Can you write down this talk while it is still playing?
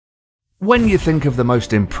When you think of the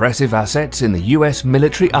most impressive assets in the US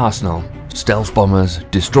military arsenal, stealth bombers,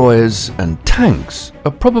 destroyers, and tanks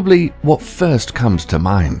are probably what first comes to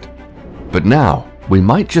mind. But now, we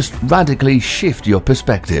might just radically shift your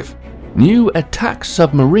perspective. New attack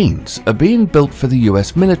submarines are being built for the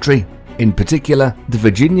US military, in particular the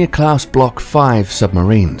Virginia-Class Block V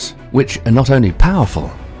Submarines, which are not only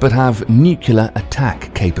powerful, but have nuclear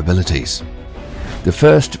attack capabilities. The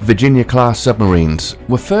first Virginia-class submarines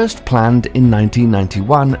were first planned in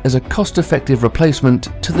 1991 as a cost-effective replacement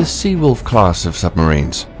to the Seawolf class of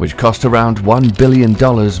submarines, which cost around $1 billion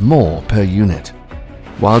more per unit.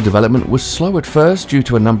 While development was slow at first due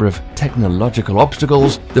to a number of technological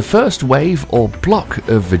obstacles, the first wave or block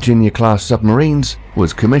of Virginia-class submarines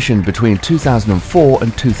was commissioned between 2004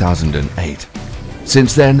 and 2008.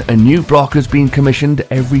 Since then, a new block has been commissioned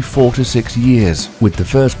every 4 to 6 years, with the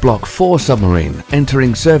first Block IV submarine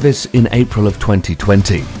entering service in April of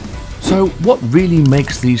 2020. So what really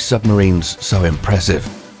makes these submarines so impressive?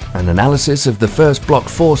 An analysis of the first Block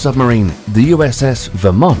IV submarine, the USS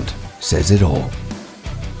Vermont, says it all.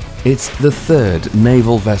 It's the third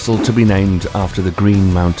naval vessel to be named after the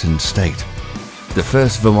Green Mountain State. The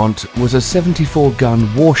first Vermont was a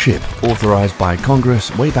 74-gun warship authorized by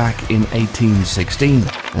Congress way back in 1816,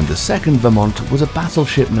 and the second Vermont was a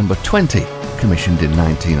battleship number 20, commissioned in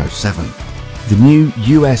 1907. The new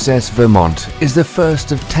USS Vermont is the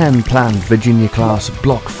first of 10 planned Virginia-class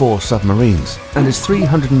Block IV submarines and is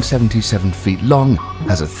 377 feet long,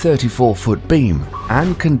 has a 34-foot beam,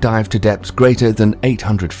 and can dive to depths greater than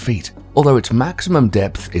 800 feet, although its maximum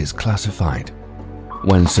depth is classified.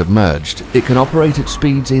 When submerged, it can operate at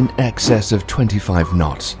speeds in excess of 25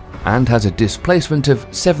 knots and has a displacement of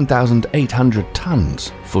 7,800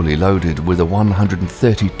 tons, fully loaded with a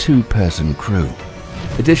 132-person crew.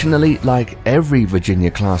 Additionally, like every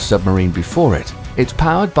Virginia-class submarine before it, it's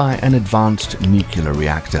powered by an advanced nuclear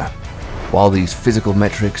reactor. While these physical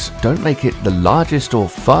metrics don't make it the largest or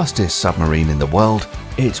fastest submarine in the world,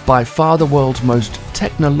 it's by far the world's most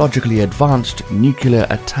technologically advanced nuclear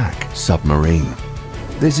attack submarine.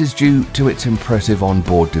 This is due to its impressive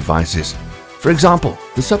onboard devices. For example,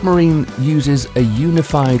 the submarine uses a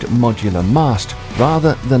unified modular mast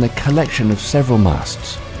rather than a collection of several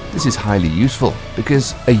masts. This is highly useful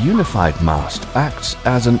because a unified mast acts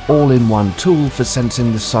as an all-in-one tool for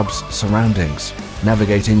sensing the sub's surroundings,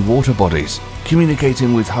 navigating water bodies,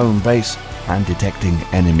 communicating with home base, and detecting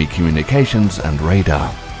enemy communications and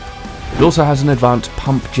radar. It also has an advanced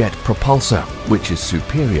pump jet propulsor, which is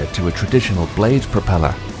superior to a traditional blade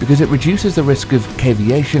propeller because it reduces the risk of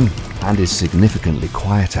cavitation and is significantly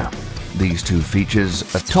quieter. These two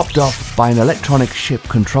features are topped off by an electronic ship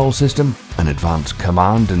control system, an advanced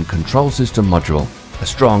command and control system module, a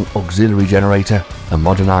strong auxiliary generator, a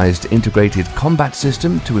modernized integrated combat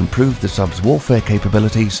system to improve the sub's warfare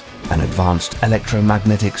capabilities, an advanced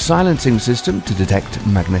electromagnetic silencing system to detect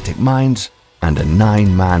magnetic mines, and a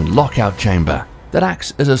 9-man lockout chamber that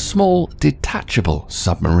acts as a small, detachable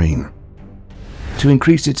submarine. To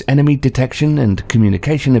increase its enemy detection and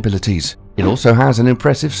communication abilities, it also has an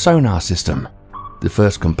impressive sonar system. The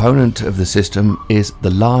first component of the system is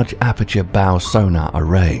the Large Aperture Bow Sonar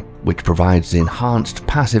Array, which provides enhanced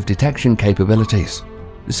passive detection capabilities.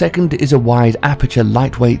 The second is a Wide Aperture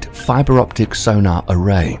Lightweight Fiber Optic Sonar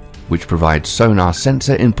Array, which provides sonar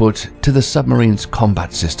sensor input to the submarine's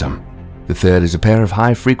combat system. The third is a pair of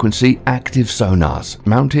high-frequency active sonars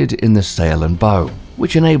mounted in the sail and bow,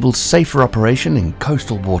 which enables safer operation in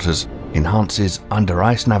coastal waters, enhances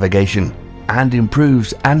under-ice navigation, and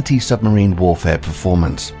improves anti-submarine warfare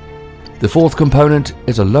performance. The fourth component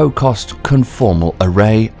is a low-cost conformal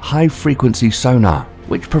array high-frequency sonar,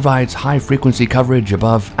 which provides high-frequency coverage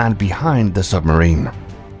above and behind the submarine.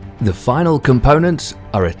 The final components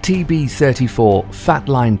are a TB-34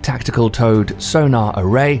 Fatline Tactical Towed Sonar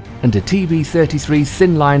Array and a TB-33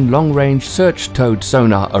 Thinline Long-Range Search Towed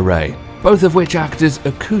Sonar Array, both of which act as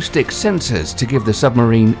acoustic sensors to give the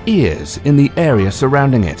submarine ears in the area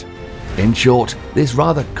surrounding it. In short, this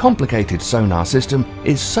rather complicated sonar system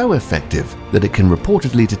is so effective that it can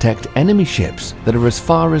reportedly detect enemy ships that are as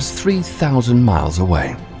far as 3,000 miles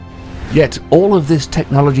away. Yet all of this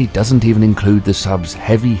technology doesn't even include the sub's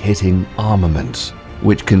heavy-hitting armaments,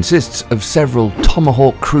 which consists of several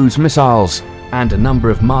Tomahawk cruise missiles and a number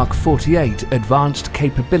of Mark 48 advanced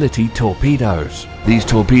capability torpedoes. These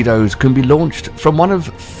torpedoes can be launched from one of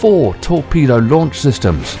 4 torpedo launch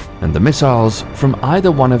systems, and the missiles from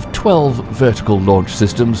either one of 12 vertical launch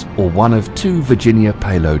systems or one of 2 Virginia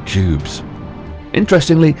payload tubes.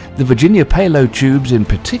 Interestingly, the Virginia payload tubes in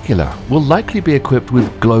particular will likely be equipped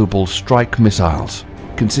with global strike missiles,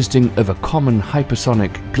 consisting of a common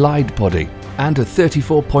hypersonic glide body and a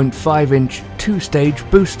 34.5-inch two-stage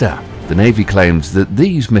booster. The Navy claims that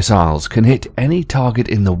these missiles can hit any target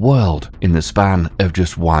in the world in the span of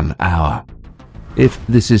just 1 hour. If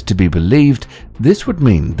this is to be believed, this would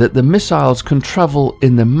mean that the missiles can travel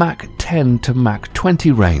in the Mach 10 to Mach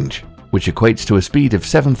 20 range, which equates to a speed of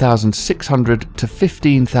 7,600 to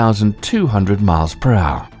 15,200 miles per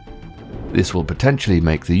hour. This will potentially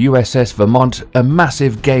make the USS Vermont a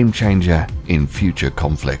massive game changer in future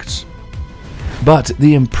conflicts. But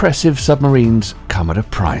the impressive submarines come at a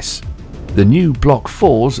price. The new Block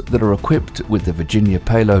IVs that are equipped with the Virginia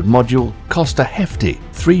payload module cost a hefty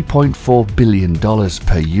 $3.4 billion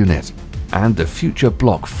per unit, and the future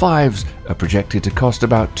Block Vs are projected to cost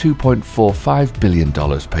about $2.45 billion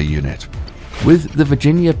per unit. With the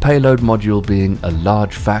Virginia payload module being a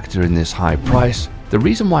large factor in this high price, the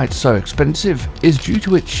reason why it's so expensive is due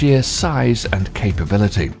to its sheer size and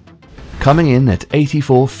capability. Coming in at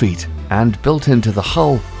 84 feet and built into the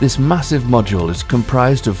hull, this massive module is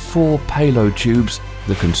comprised of 4 payload tubes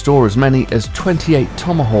that can store as many as 28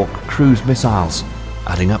 Tomahawk cruise missiles,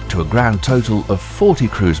 adding up to a grand total of 40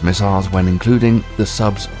 cruise missiles when including the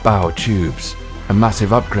sub's bow tubes. A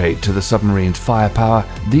massive upgrade to the submarine's firepower,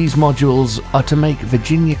 these modules are to make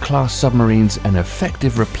Virginia-class submarines an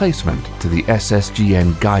effective replacement to the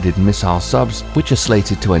SSGN guided missile subs which are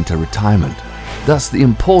slated to enter retirement. Thus, the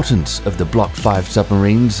importance of the Block V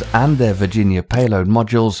submarines and their Virginia payload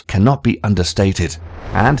modules cannot be understated.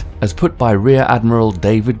 And, as put by Rear Admiral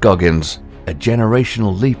David Goggins, a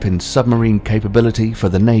generational leap in submarine capability for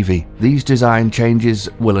the Navy, these design changes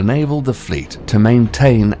will enable the fleet to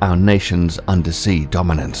maintain our nation's undersea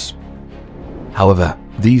dominance. However,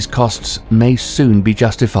 these costs may soon be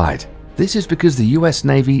justified. This is because the US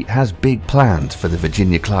Navy has big plans for the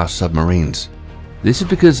Virginia-class submarines. This is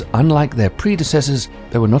because, unlike their predecessors,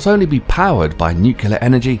 they will not only be powered by nuclear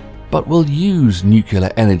energy, but will use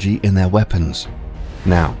nuclear energy in their weapons.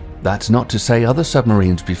 Now, that's not to say other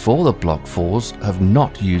submarines before the Block IVs have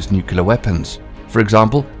not used nuclear weapons. For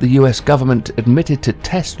example, the US government admitted to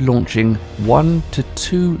test launching 1 to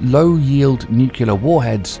 2 low-yield nuclear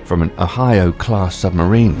warheads from an Ohio-class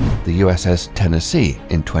submarine, the USS Tennessee,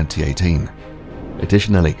 in 2018.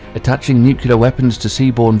 Additionally, attaching nuclear weapons to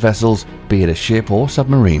seaborne vessels, be it a ship or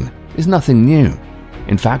submarine, is nothing new.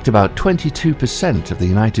 In fact, about 22% of the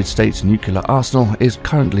United States nuclear arsenal is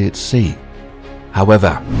currently at sea.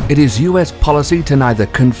 However, it is US policy to neither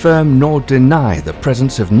confirm nor deny the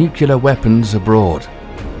presence of nuclear weapons abroad.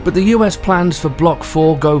 But the US plans for Block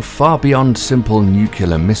IV go far beyond simple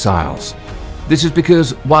nuclear missiles. This is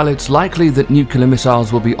because, while it's likely that nuclear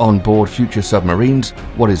missiles will be on board future submarines,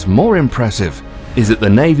 what is more impressive is that the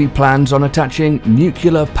Navy plans on attaching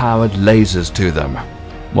nuclear-powered lasers to them.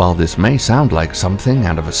 While this may sound like something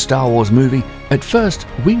out of a Star Wars movie, at first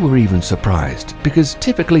we were even surprised because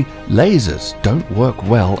typically lasers don't work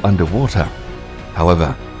well underwater.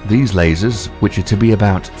 However, these lasers, which are to be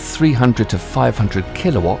about 300 to 500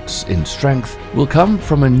 kilowatts in strength, will come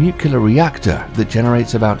from a nuclear reactor that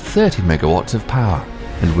generates about 30 megawatts of power.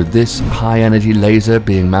 And with this high-energy laser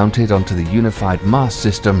being mounted onto the unified mast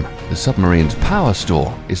system, the submarine's power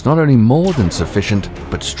store is not only more than sufficient,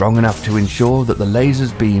 but strong enough to ensure that the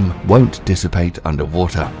laser's beam won't dissipate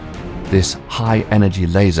underwater. This high-energy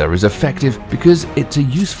laser is effective because it's a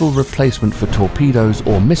useful replacement for torpedoes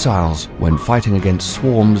or missiles when fighting against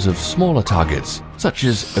swarms of smaller targets, such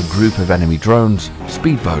as a group of enemy drones,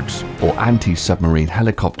 speedboats, or anti-submarine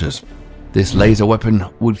helicopters. This laser weapon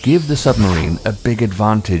would give the submarine a big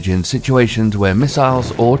advantage in situations where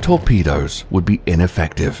missiles or torpedoes would be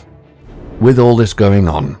ineffective. With all this going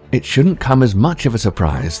on, it shouldn't come as much of a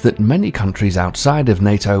surprise that many countries outside of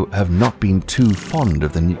NATO have not been too fond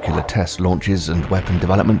of the nuclear test launches and weapon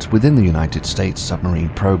developments within the United States submarine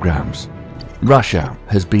programs. Russia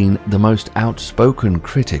has been the most outspoken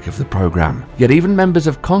critic of the program, yet even members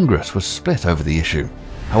of Congress were split over the issue.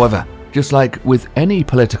 However, just like with any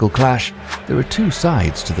political clash, there are two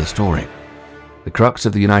sides to the story. The crux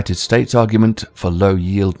of the United States argument for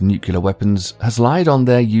low-yield nuclear weapons has lied on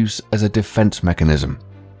their use as a defense mechanism.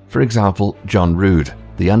 For example, John Rood,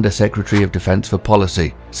 the Undersecretary of Defense for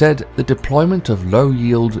Policy, said the deployment of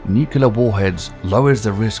low-yield nuclear warheads lowers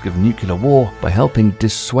the risk of nuclear war by helping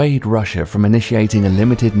dissuade Russia from initiating a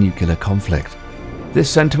limited nuclear conflict. This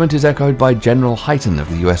sentiment is echoed by General Hyten of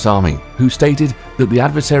the US Army, who stated that the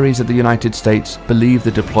adversaries of the United States believe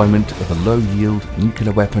the deployment of a low-yield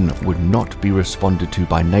nuclear weapon would not be responded to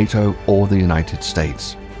by NATO or the United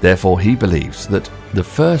States. Therefore, he believes that the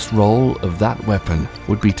first role of that weapon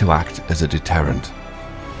would be to act as a deterrent.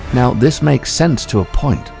 Now, this makes sense to a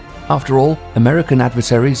point. After all, American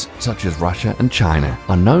adversaries such as Russia and China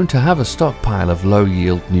are known to have a stockpile of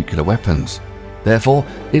low-yield nuclear weapons. Therefore,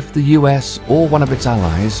 if the US or one of its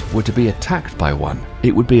allies were to be attacked by one,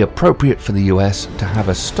 it would be appropriate for the US to have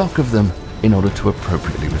a stock of them in order to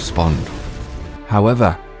appropriately respond.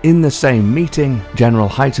 However, in the same meeting, General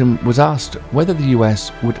Hyten was asked whether the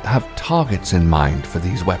US would have targets in mind for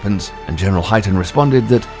these weapons, and General Hyten responded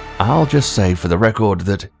that, "I'll just say for the record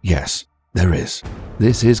that yes, there is.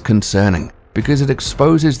 This is concerning because it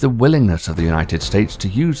exposes the willingness of the United States to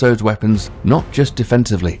use those weapons not just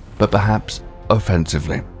defensively, but perhaps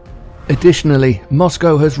offensively." Additionally,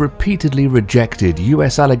 Moscow has repeatedly rejected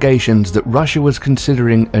US allegations that Russia was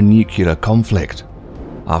considering a nuclear conflict.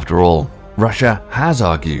 After all, Russia has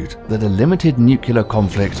argued that a limited nuclear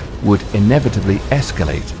conflict would inevitably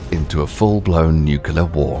escalate into a full-blown nuclear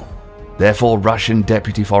war. Therefore, Russian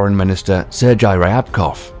Deputy Foreign Minister Sergei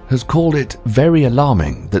Ryabkov has called it very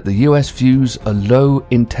alarming that the US views a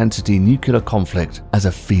low-intensity nuclear conflict as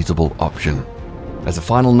a feasible option. As a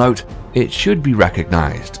final note, it should be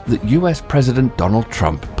recognized that US President Donald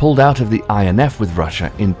Trump pulled out of the INF with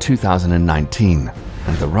Russia in 2019.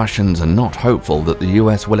 And the Russians are not hopeful that the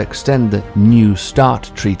US will extend the New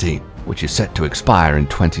START treaty, which is set to expire in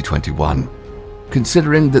 2021.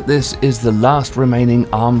 Considering that this is the last remaining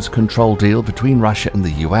arms control deal between Russia and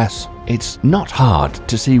the US, it's not hard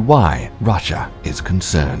to see why Russia is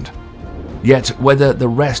concerned. Yet, whether the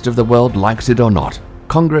rest of the world likes it or not,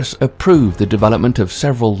 Congress approved the development of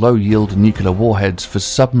several low-yield nuclear warheads for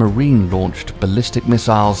submarine-launched ballistic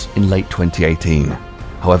missiles in late 2018.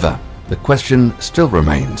 However, the question still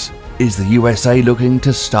remains, is the USA looking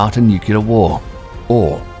to start a nuclear war?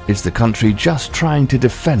 Or is the country just trying to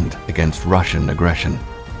defend against Russian aggression?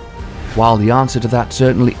 While the answer to that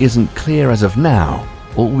certainly isn't clear as of now,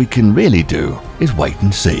 all we can really do is wait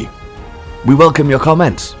and see. We welcome your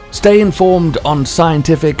comments. Stay informed on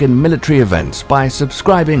scientific and military events by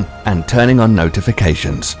subscribing and turning on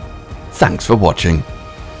notifications. Thanks for watching.